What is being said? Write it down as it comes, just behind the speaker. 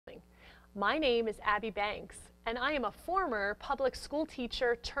My name is Abby Banks, and I am a former public school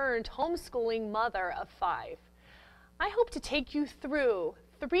teacher turned homeschooling mother of 5. I hope to take you through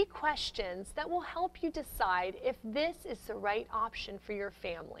 3 questions that will help you decide if this is the right option for your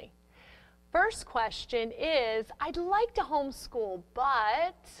family. First question is, I'd like to homeschool,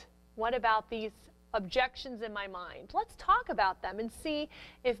 but what about these objections in my mind? Let's talk about them and see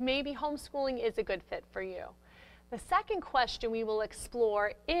if maybe homeschooling is a good fit for you. The second question we will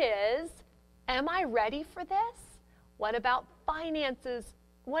explore is, am I ready for this? What about finances?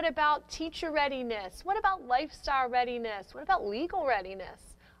 What about teacher readiness? What about lifestyle readiness? What about legal readiness?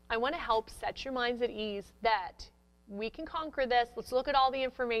 I want to help set your minds at ease that we can conquer this. Let's look at all the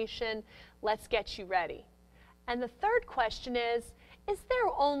information. Let's get you ready. And the third question is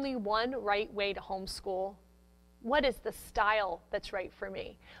there only one right way to homeschool? What is the style that's right for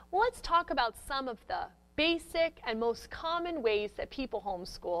me? Well, let's talk about some of the basic and most common ways that people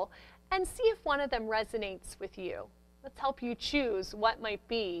homeschool and see if one of them resonates with you. Let's help you choose what might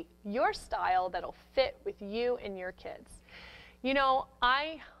be your style that'll fit with you and your kids. You know,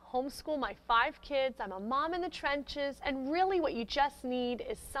 I homeschool my 5 kids. I'm a mom in the trenches, and really what you just need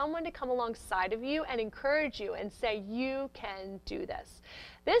is someone to come alongside of you and encourage you and say, you can do this.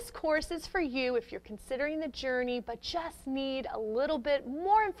 This course is for you if you're considering the journey but just need a little bit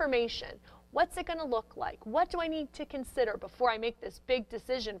more information. What's it going to look like? What do I need to consider before I make this big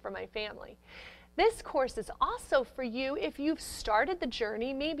decision for my family? This course is also for you if you've started the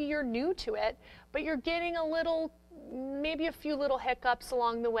journey, maybe you're new to it, but you're getting maybe a few little hiccups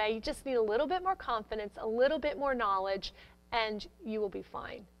along the way. You just need a little bit more confidence, a little bit more knowledge, and you will be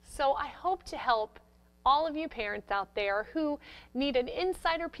fine. So I hope to help all of you parents out there who need an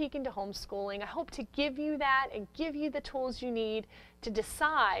insider peek into homeschooling. I hope to give you that and give you the tools you need to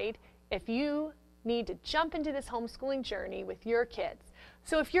decide if you need to jump into this homeschooling journey with your kids.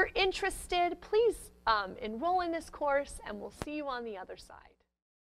 So if you're interested, please enroll in this course, and we'll see you on the other side.